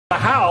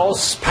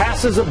House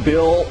passes a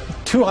bill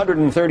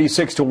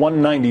 236 to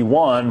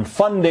 191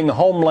 funding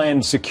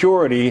Homeland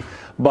Security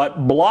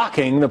but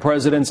blocking the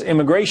president's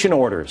immigration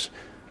orders.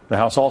 The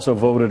House also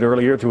voted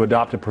earlier to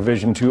adopt a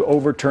provision to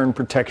overturn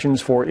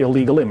protections for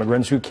illegal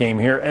immigrants who came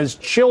here as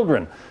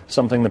children,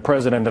 something the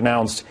president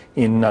announced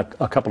in a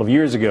couple of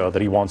years ago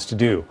that he wants to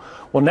do.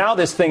 Well, now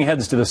this thing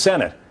heads to the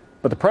Senate,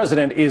 but the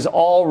president is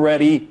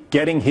already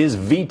getting his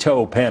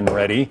veto pen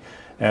ready.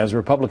 As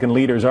Republican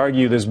leaders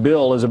argue, this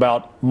bill is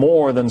about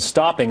more than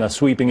stopping a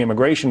sweeping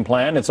immigration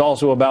plan. It's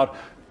also about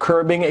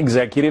curbing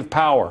executive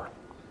power.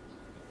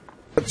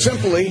 But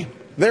simply,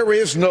 there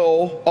is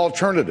no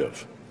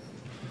alternative.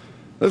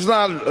 There's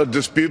not a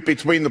dispute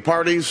between the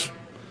parties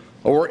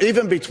or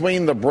even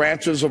between the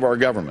branches of our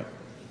government.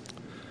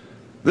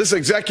 This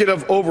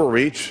executive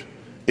overreach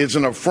is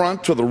an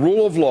affront to the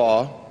rule of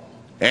law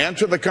and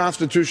to the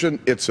Constitution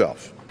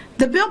itself.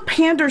 The bill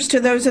panders to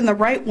those in the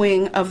right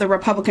wing of the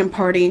Republican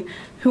Party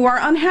who are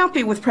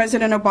unhappy with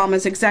President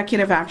Obama's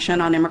executive action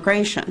on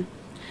immigration.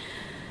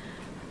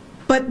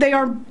 But they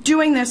are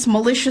doing this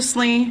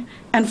maliciously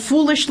and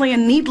foolishly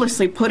and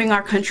needlessly putting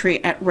our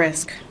country at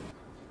risk.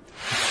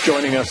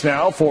 Joining us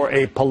now for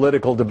a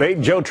political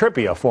debate, Joe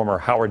Trippi, a former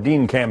Howard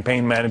Dean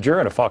campaign manager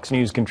and a Fox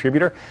News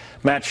contributor.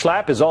 Matt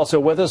Schlapp is also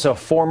with us, a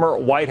former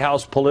White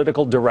House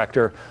political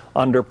director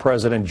under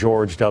President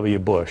George W.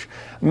 Bush.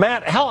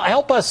 Matt,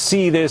 help us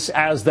see this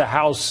as the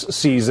House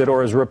sees it,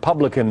 or as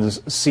Republicans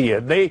see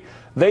it.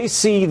 They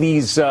see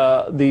these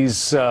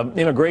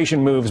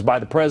immigration moves by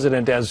the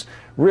president as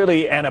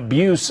really an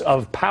abuse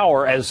of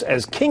power,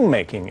 as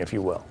king-making, if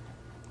you will.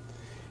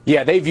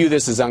 Yeah, they view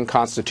this as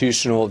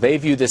unconstitutional. They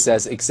view this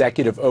as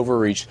executive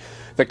overreach.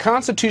 The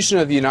Constitution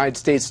of the United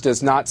States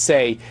does not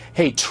say,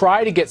 hey,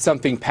 try to get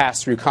something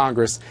passed through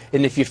Congress,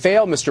 and if you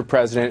fail, Mr.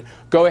 President,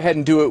 go ahead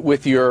and do it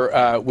with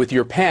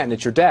your pen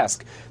at your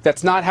desk.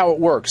 That's not how it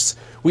works.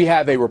 We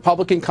have a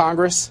Republican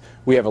Congress.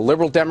 We have a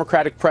liberal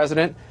Democratic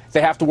president. They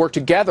have to work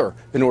together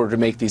in order to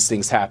make these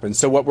things happen.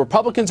 So what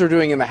Republicans are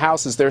doing in the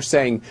House is they're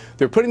saying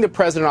they're putting the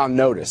president on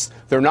notice.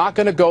 They're not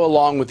going to go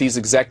along with this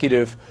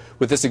executive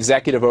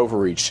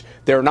overreach.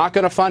 They're not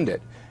going to fund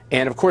it.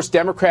 And of course,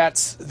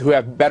 Democrats who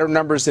have better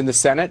numbers in the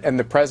Senate and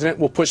the president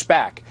will push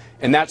back.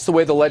 And that's the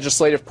way the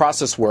legislative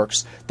process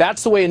works.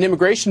 That's the way an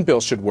immigration bill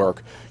should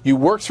work. You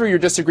work through your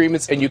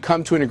disagreements and you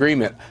come to an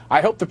agreement.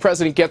 I hope the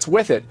president gets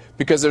with it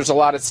because there's a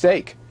lot at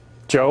stake.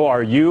 Joe,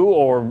 are you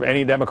or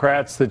any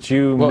Democrats that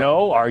you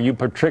know, are you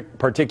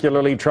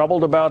particularly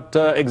troubled about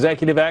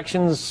executive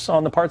actions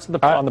on the part of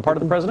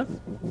the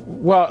president?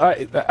 Well,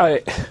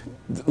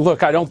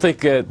 look, I don't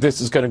think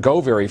this is going to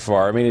go very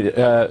far. I mean,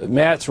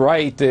 Matt's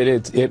right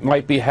that it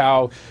might be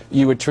how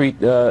you would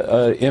treat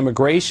an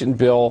immigration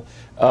bill,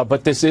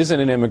 but this isn't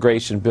an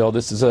immigration bill.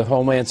 This is a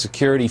Homeland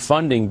Security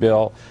funding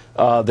bill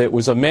that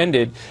was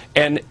amended.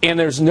 And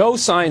there's no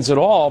signs at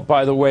all,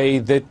 by the way,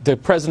 that the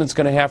president's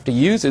going to have to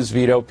use his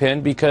veto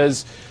pen,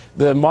 because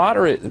the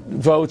moderate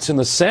votes in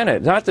the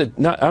Senate,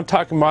 I'm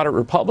talking moderate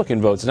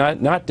Republican votes,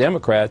 not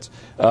Democrats,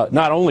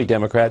 not only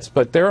Democrats,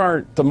 but there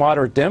aren't the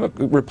moderate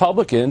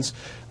Republicans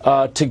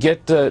to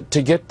get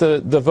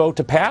the vote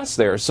to pass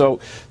there. So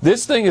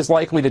this thing is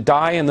likely to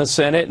die in the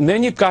Senate. And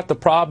then you've got the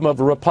problem of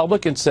a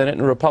Republican Senate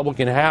and a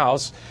Republican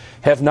House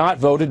have not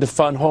voted to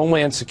fund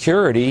Homeland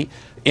Security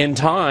in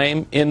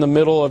time, in the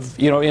middle of,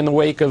 in the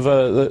wake of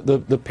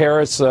the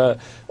Paris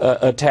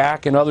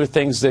attack and other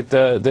things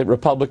that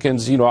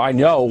Republicans, I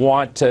know,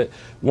 want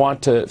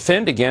to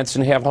fend against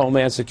and have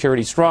Homeland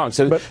Security strong.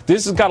 So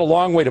this has got a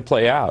long way to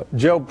play out.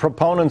 Joe,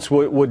 proponents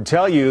would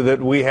tell you that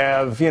we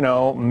have,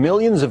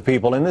 millions of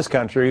people in this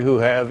country who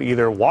have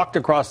either walked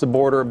across the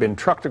border, been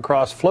trucked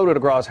across, floated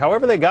across,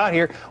 however they got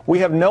here. We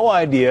have no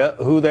idea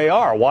who they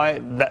are. Why?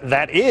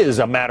 That is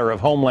a matter of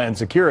Homeland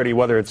Security,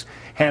 whether it's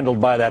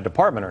handled by that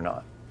department or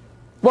not.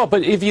 Well,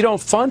 but if you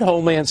don't fund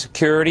Homeland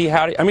Security,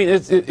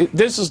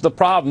 this is the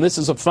problem. This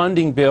is a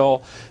funding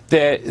bill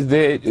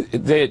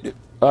that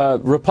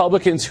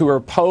Republicans who are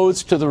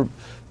opposed to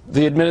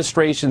the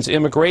administration's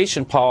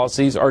immigration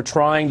policies are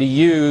trying to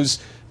use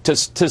to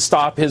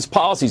stop his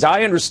policies.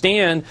 I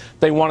understand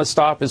they want to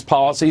stop his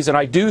policies, and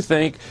I do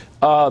think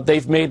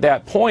they've made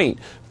that point.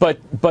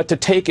 But to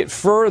take it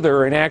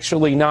further and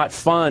actually not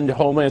fund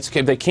Homeland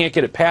Security, they can't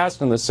get it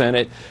passed in the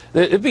Senate.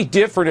 It'd be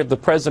different if the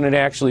president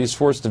actually is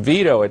forced to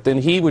veto it. Then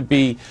he would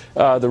be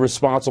the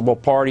responsible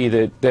party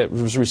that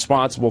was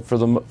responsible for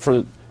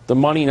the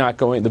money not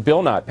going, the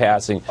bill not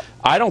passing.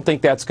 I don't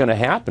think that's going to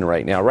happen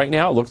right now. Right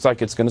now, it looks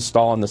like it's going to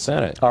stall in the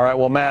Senate. All right.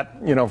 Well, Matt,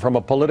 from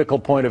a political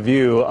point of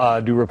view,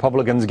 do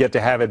Republicans get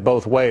to have it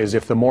both ways?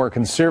 If the more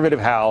conservative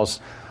House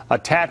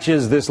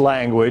attaches this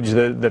language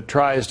that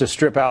tries to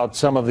strip out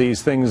some of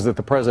these things that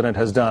the president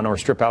has done or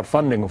strip out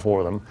funding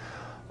for them,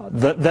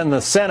 then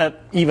the Senate,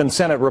 even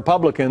Senate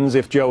Republicans,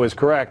 if Joe is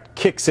correct,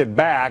 kicks it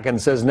back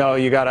and says, no,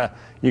 you gotta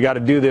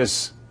do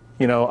this,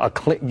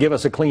 give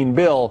us a clean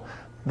bill.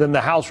 Then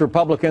the House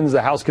Republicans,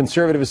 the House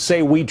conservatives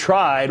say we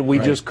tried, we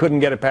just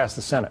couldn't get it past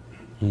the Senate.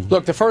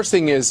 Look, the first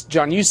thing is,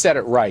 John, you said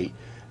it right.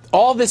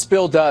 all this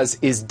bill does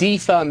is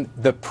defund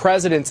the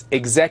president's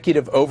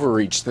executive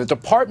overreach. The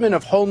Department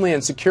of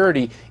Homeland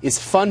Security is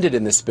funded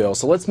in this bill.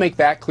 So let's make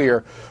that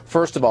clear,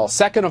 first of all.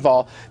 Second of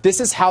all, this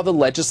is how the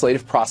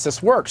legislative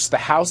process works. The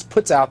House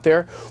puts out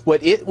there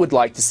what it would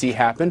like to see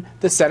happen.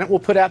 The Senate will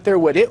put out there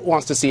what it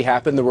wants to see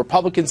happen. The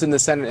Republicans in the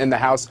Senate and the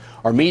House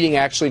are meeting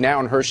actually now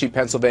in Hershey,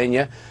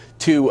 Pennsylvania,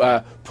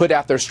 to put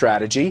out their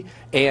strategy.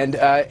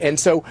 And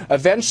so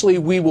eventually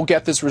we will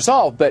get this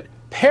resolved. But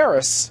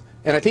Paris,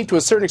 and I think to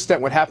a certain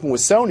extent what happened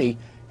with Sony,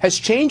 has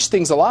changed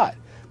things a lot.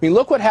 I mean,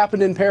 look what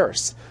happened in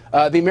Paris.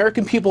 The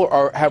American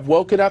people have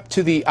woken up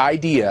to the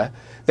idea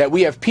that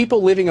we have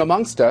people living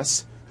amongst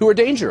us who are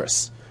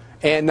dangerous,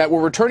 and that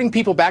we're returning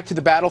people back to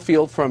the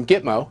battlefield from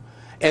Gitmo.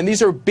 And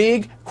these are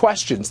big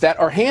questions that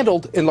are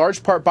handled in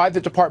large part by the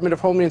Department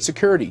of Homeland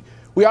Security.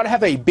 We ought to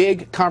have a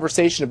big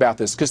conversation about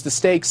this because the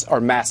stakes are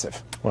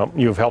massive. Well,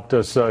 you've helped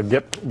us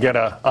get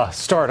a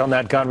start on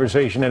that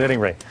conversation at any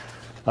rate.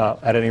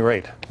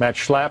 Matt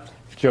Schlapp,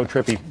 Joe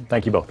Trippi,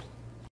 thank you both.